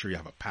you. I'm sure you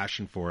have a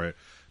passion for it.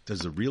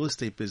 Does the real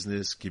estate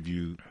business give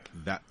you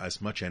that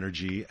as much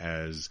energy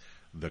as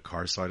the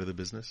car side of the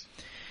business?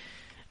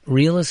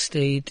 Real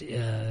estate,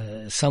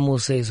 some will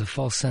say, is a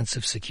false sense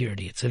of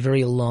security. It's a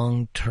very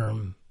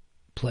long-term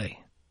play.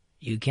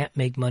 You can't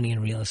make money in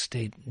real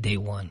estate day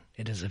one.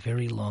 It is a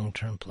very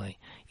long-term play.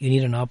 You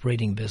need an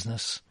operating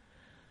business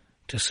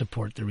to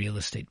support the real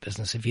estate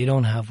business. If you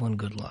don't have one,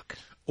 good luck.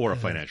 Or a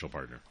financial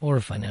partner. Or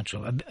a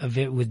financial,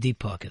 with deep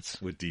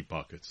pockets. With deep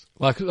pockets.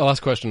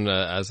 Last question,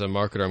 as a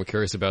marketer, I'm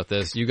curious about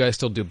this. You guys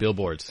still do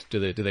billboards.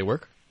 Do they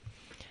work?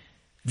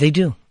 They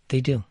do.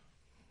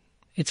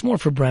 It's more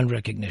for brand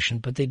recognition,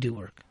 but they do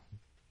work.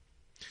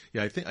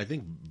 Yeah, I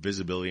think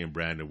visibility and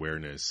brand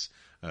awareness,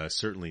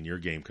 certainly in your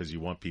game, because you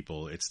want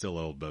people, it's still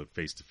all about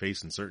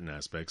face-to-face in certain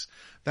aspects,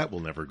 that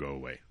will never go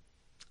away.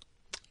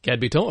 Gad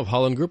Bitton of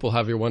Holand Group will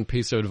have your one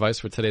piece of advice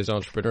for today's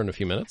entrepreneur in a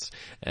few minutes.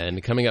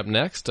 And coming up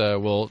next,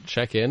 we'll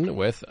check in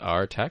with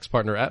our tax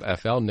partner at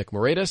FL, Nick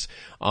Moratis,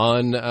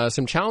 on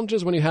some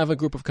challenges when you have a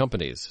group of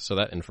companies. So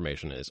that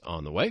information is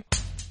on the way.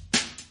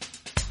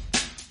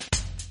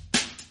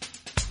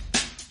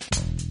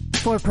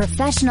 For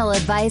professional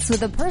advice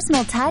with a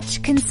personal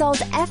touch, consult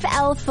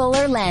FL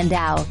Fuller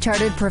Landau,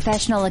 Chartered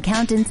Professional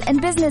Accountants and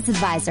Business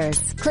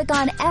Advisors. Click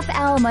on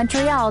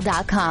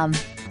flmontreal.com.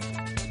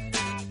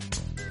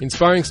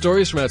 Inspiring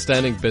stories from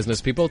outstanding business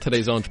people.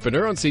 Today's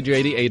entrepreneur on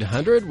CJAD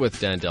 800 with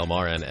Dan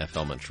Delmar and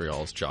FL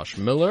Montreal's Josh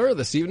Miller.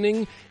 This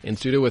evening in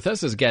studio with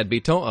us is Gad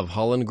Bitton of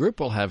Holand Group.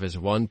 We'll have his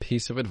one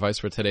piece of advice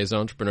for today's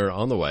entrepreneur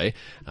on the way.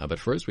 But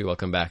first, we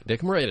welcome back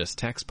Nick Moratis,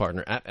 tax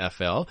partner at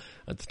FL,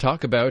 to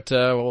talk about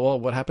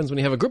what happens when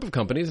you have a group of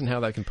companies and how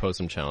that can pose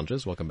some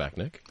challenges. Welcome back,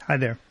 Nick. Hi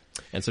there.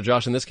 And so,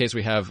 Josh, in this case,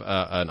 we have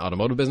an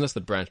automotive business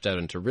that branched out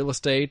into real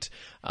estate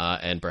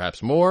and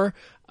perhaps more.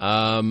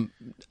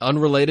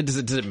 Unrelated, does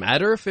it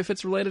matter if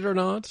it's related or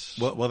not?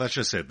 Well, that's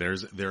just it.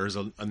 There's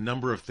a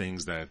number of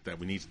things that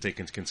we need to take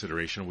into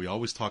consideration. We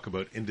always talk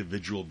about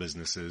individual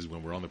businesses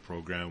when we're on the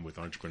program with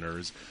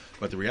entrepreneurs,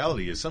 but the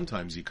reality is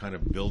sometimes you kind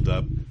of build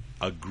up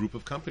a group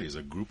of companies,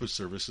 a group of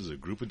services, a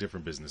group of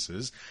different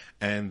businesses,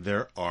 and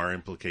there are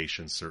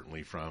implications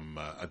certainly from,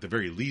 at the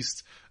very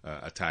least,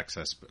 a tax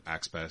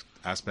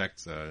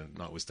aspect,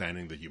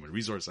 notwithstanding the human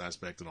resource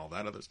aspect and all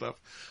that other stuff.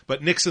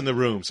 But Nick's in the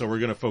room, so we're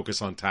going to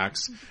focus on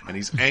tax, and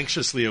he's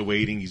anxiously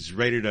awaiting. He's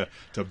ready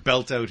to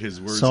belt out his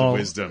words of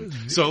wisdom.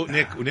 So,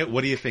 Nick,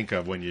 what do you think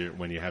of when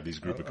you have these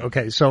group of companies?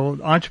 Okay, so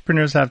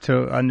entrepreneurs have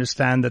to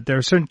understand that there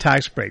are certain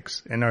tax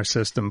breaks in our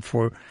system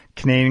for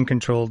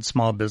Canadian-controlled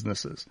small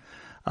businesses.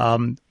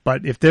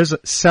 But if there's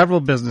several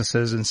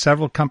businesses and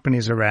several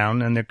companies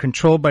around, and they're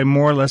controlled by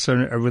more or less a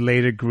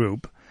related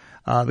group,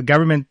 the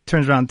government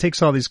turns around,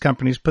 takes all these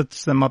companies,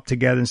 puts them up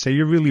together and say,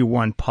 you're really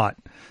one pot.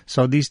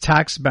 So these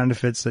tax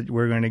benefits that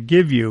we're going to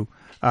give you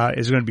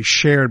is going to be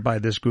shared by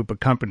this group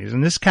of companies.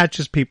 And this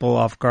catches people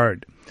off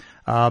guard.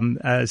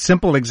 A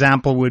simple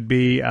example would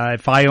be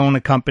if I own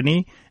a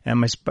company and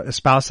my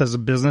spouse has a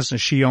business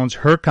and she owns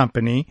her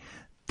company,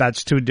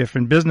 that's two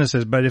different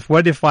businesses. But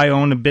what if I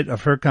own a bit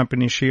of her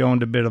company, she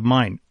owned a bit of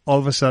mine? All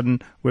of a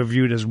sudden, we're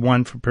viewed as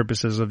one for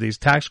purposes of these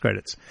tax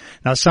credits.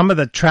 Now, some of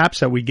the traps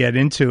that we get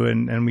into,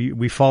 and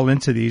we fall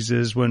into these,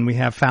 is when we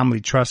have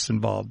family trusts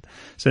involved.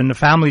 So in the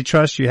family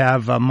trust, you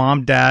have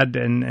mom, dad,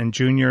 and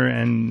Junior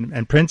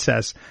and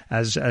Princess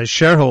as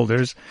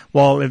shareholders.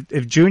 Well,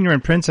 if Junior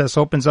and Princess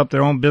opens up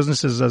their own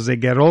businesses as they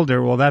get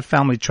older, well, that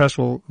family trust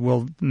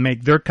will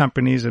make their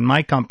companies and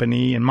my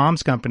company and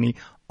mom's company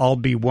all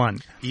be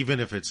one. Even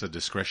if it's a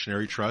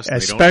discretionary trust?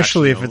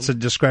 Especially if it's a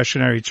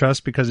discretionary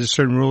trust, because there's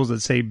certain rules that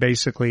say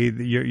basically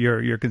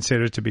you're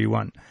considered to be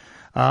one.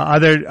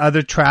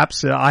 Other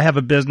traps, I have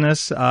a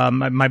business,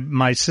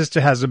 my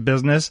sister has a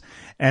business,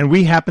 and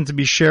we happen to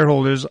be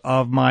shareholders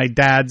of my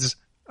dad's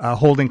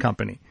holding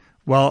company.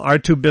 Well, our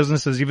two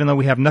businesses, even though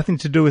we have nothing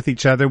to do with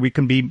each other, we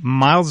can be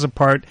miles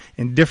apart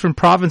in different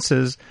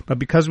provinces, but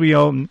because we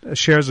own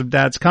shares of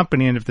Dad's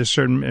company, and if there's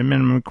certain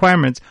minimum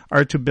requirements,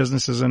 our two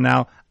businesses are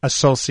now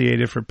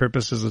associated for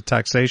purposes of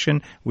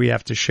taxation. We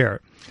have to share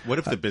it. What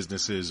if the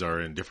businesses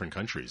are in different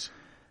countries?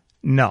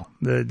 No,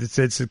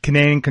 it's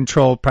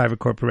Canadian-controlled private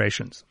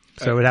corporations.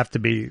 So it would have to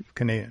be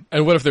Canadian.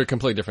 And what if they're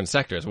completely different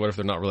sectors? What if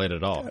they're not related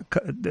at all?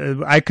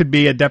 I could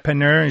be a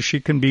dépanneur and she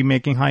can be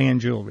making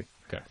high-end jewelry.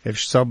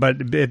 Okay. But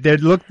if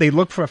they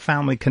look for a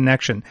family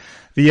connection.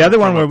 The other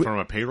one from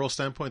a payroll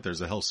standpoint,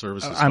 there's a health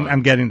services.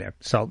 I'm getting there.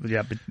 So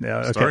yeah, but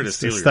okay. Sorry to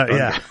steal your thunder.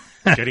 Yeah.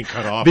 Getting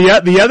cut off.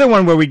 The other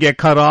one where we get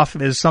cut off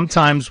is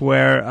sometimes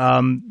where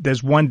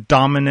there's one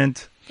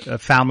dominant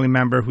family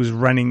member who's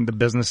running the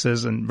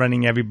businesses and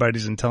running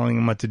everybody's and telling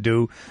them what to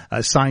do,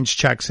 signs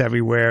checks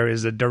everywhere,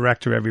 is a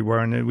director everywhere,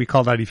 and we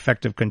call that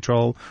effective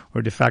control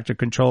or de facto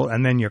control,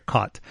 and then you're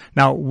caught.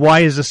 Now,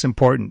 why is this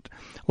important?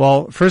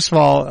 Well, first of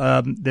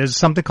all, there's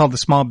something called the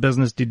small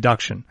business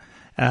deduction.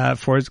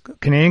 For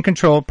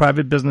Canadian-controlled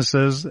private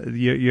businesses,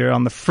 you're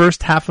on the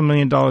first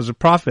 $500,000 of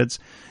profits,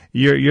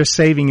 you're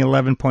saving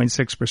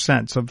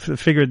 11.6%. So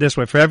figure it this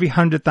way. For every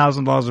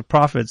 $100,000 of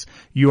profits,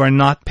 you are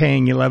not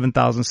paying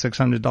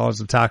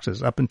 $11,600 of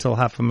taxes up until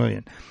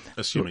 $500,000.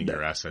 Assuming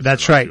your assets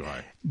That's are right. too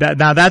high.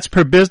 Now that's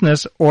per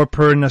business or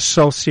per an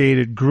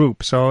associated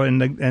group. So in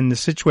the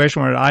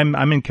situation where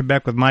I'm in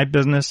Quebec with my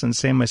business and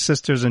say my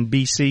sister's in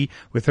BC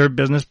with her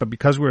business, but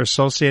because we're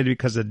associated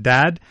because of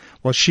Dad,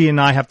 well, she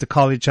and I have to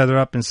call each other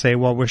up and say,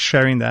 well, we're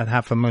sharing that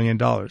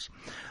 $500,000.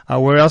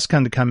 Where else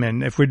can it come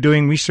in? If we're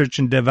doing research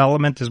and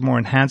development, there's more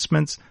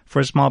enhancements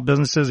for small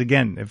businesses.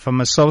 Again, if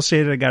I'm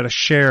associated, I got to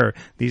share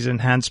these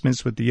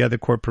enhancements with the other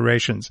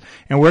corporations.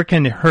 And where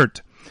can it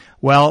hurt?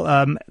 Well,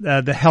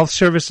 the health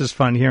services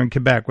fund here in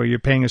Quebec, where you're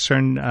paying a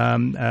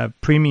certain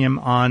premium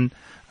on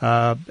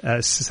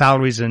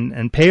salaries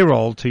and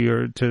payroll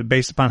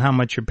based upon how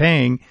much you're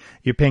paying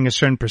a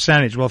certain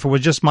percentage. Well, if it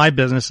was just my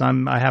business,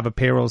 I have a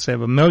payroll, say, of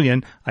 $1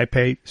 million, I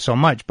pay so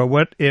much. But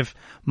what if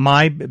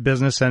my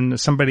business and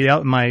somebody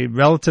else, my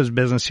relative's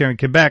business here in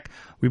Quebec,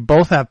 we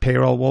both have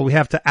payroll? Well, we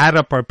have to add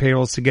up our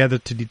payrolls together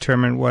to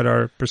determine what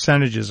our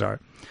percentages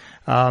are.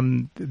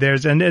 And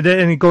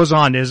it goes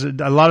on. There's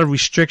a lot of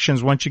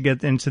restrictions once you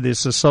get into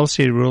this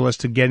associated rule as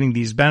to getting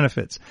these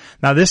benefits.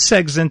 Now, this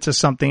segs into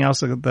something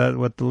else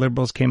what the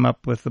Liberals came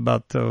up with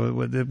about,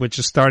 which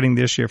is starting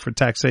this year for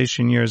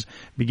taxation years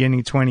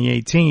beginning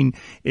 2018,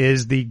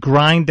 is the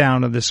grind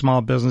down of the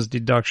small business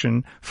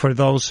deduction for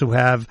those who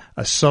have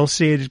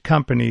associated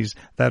companies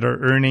that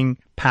are earning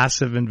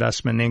passive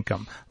investment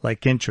income,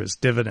 like interest,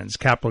 dividends,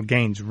 capital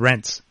gains,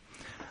 rents.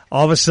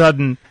 All of a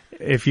sudden,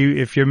 if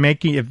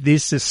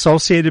this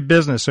associated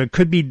business, so it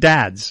could be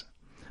Dad's,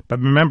 but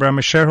remember, I'm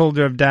a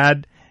shareholder of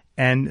Dad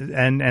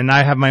and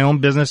I have my own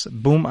business,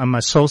 boom, I'm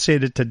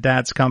associated to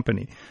Dad's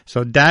company.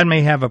 So Dad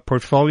may have a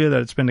portfolio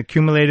that's been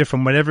accumulated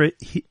from whatever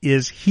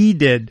he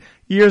did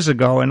years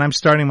ago, and I'm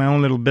starting my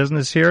own little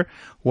business here.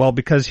 Well,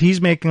 because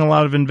he's making a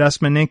lot of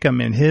investment income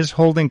in his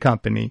holding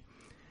company,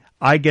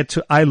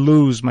 I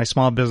lose my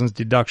small business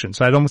deduction.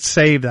 So I don't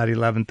save that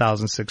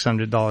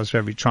 $11,600 for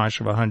every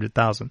tranche of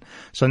 $100,000.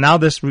 So now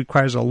this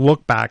requires a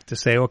look back to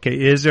say, okay,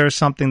 is there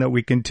something that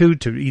we can do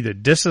to either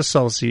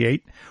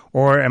disassociate,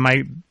 or am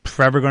I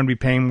forever going to be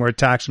paying more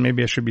tax?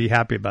 Maybe I should be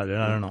happy about it.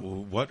 I don't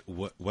know.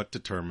 What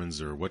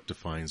determines or what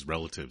defines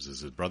relatives?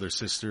 Is it brothers,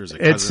 sisters,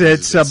 cousins?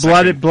 It's a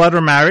blood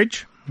or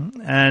marriage.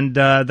 And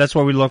that's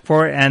what we look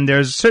for. And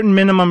there's certain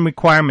minimum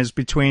requirements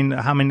between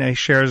how many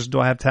shares do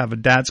I have to have a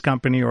dad's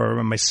company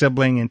or my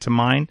sibling into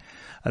mine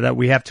that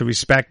we have to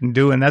respect and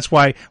do. And that's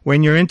why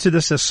when you're into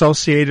this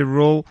associated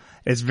rule,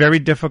 it's very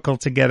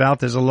difficult to get out.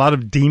 There's a lot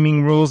of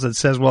deeming rules that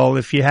says, well,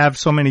 if you have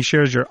so many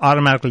shares, you're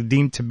automatically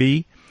deemed to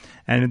be.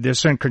 And there's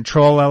certain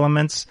control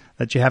elements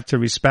that you have to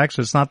respect.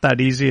 So it's not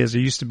that easy as it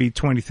used to be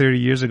 20, 30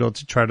 years ago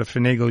to try to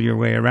finagle your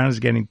way around. It's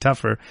getting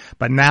tougher.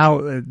 But now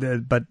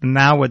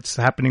what's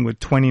happening with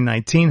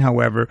 2019,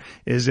 however,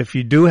 is if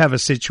you do have a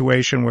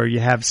situation where you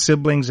have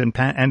siblings and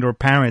or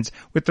parents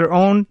with their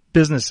own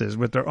businesses,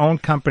 with their own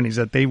companies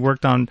that they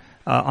worked on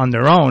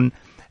their own,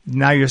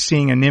 now you're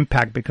seeing an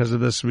impact because of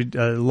this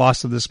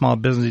loss of the small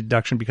business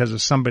deduction because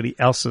of somebody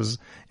else's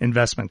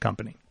investment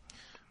company.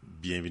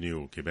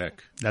 Bienvenue au Québec.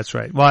 That's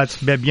right. Well,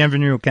 it's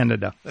bienvenue au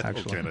Canada,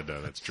 actually. Oh, Canada,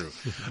 that's true.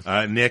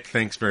 Nick,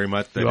 thanks very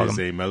much. That is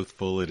a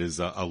mouthful. It is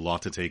a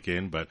lot to take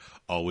in, but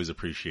always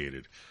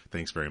appreciated.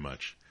 Thanks very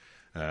much.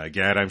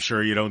 Gad, I'm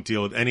sure you don't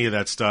deal with any of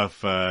that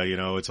stuff.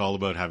 It's all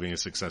about having a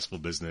successful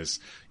business.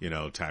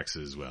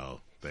 Taxes,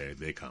 well,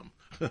 they come.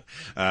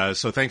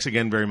 So thanks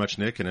again very much,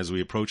 Nick. And as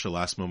we approach the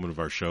last moment of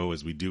our show,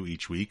 as we do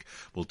each week,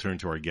 we'll turn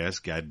to our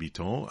guest, Gad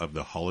Bitton of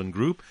the Holand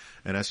Group,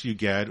 and ask you,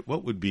 Gad,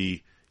 what would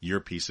be your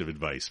piece of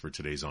advice for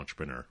today's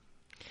entrepreneur?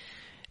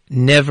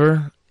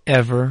 Never,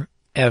 ever,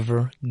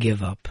 ever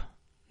give up.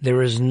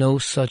 There is no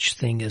such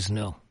thing as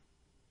no.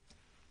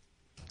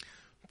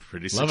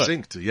 Pretty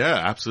succinct. Yeah,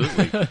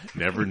 absolutely.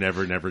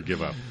 Never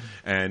give up.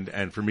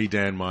 And for me,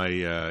 Dan, my,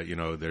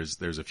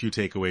 there's a few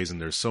takeaways and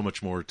there's so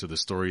much more to the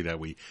story that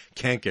we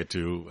can't get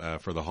to,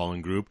 for the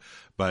Holand Group.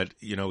 But,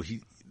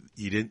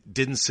 he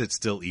didn't sit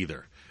still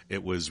either.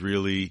 It was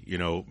really,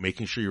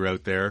 making sure you're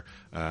out there,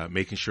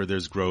 making sure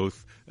there's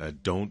growth.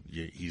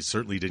 He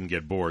certainly didn't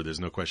get bored. There's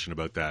no question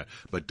about that,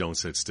 but don't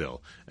sit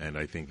still. And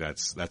I think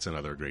that's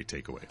another great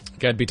takeaway.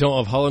 Gad Bitton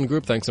of Holand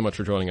Group, thanks so much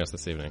for joining us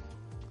this evening.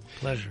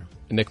 Pleasure.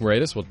 Nick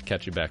Moratis, we'll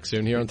catch you back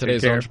soon here on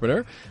Today's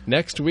Entrepreneur.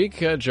 Next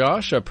week,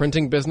 Josh, a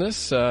printing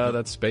business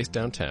that's based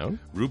downtown.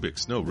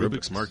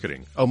 Rubik's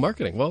Marketing. Oh,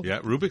 marketing. Well, yeah,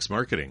 Rubik's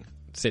Marketing.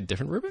 Is it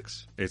different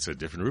Rubik's? It's a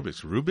different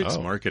Rubik's. Rubik's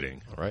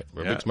Marketing. All right,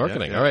 Rubik's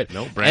Marketing. All right.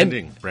 No,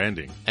 branding.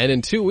 And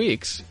in 2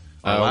 weeks...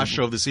 Our last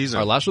show of the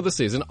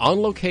season.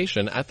 On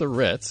location at the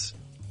Ritz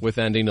with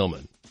Andy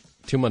Nillman.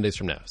 2 Mondays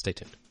from now. Stay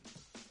tuned.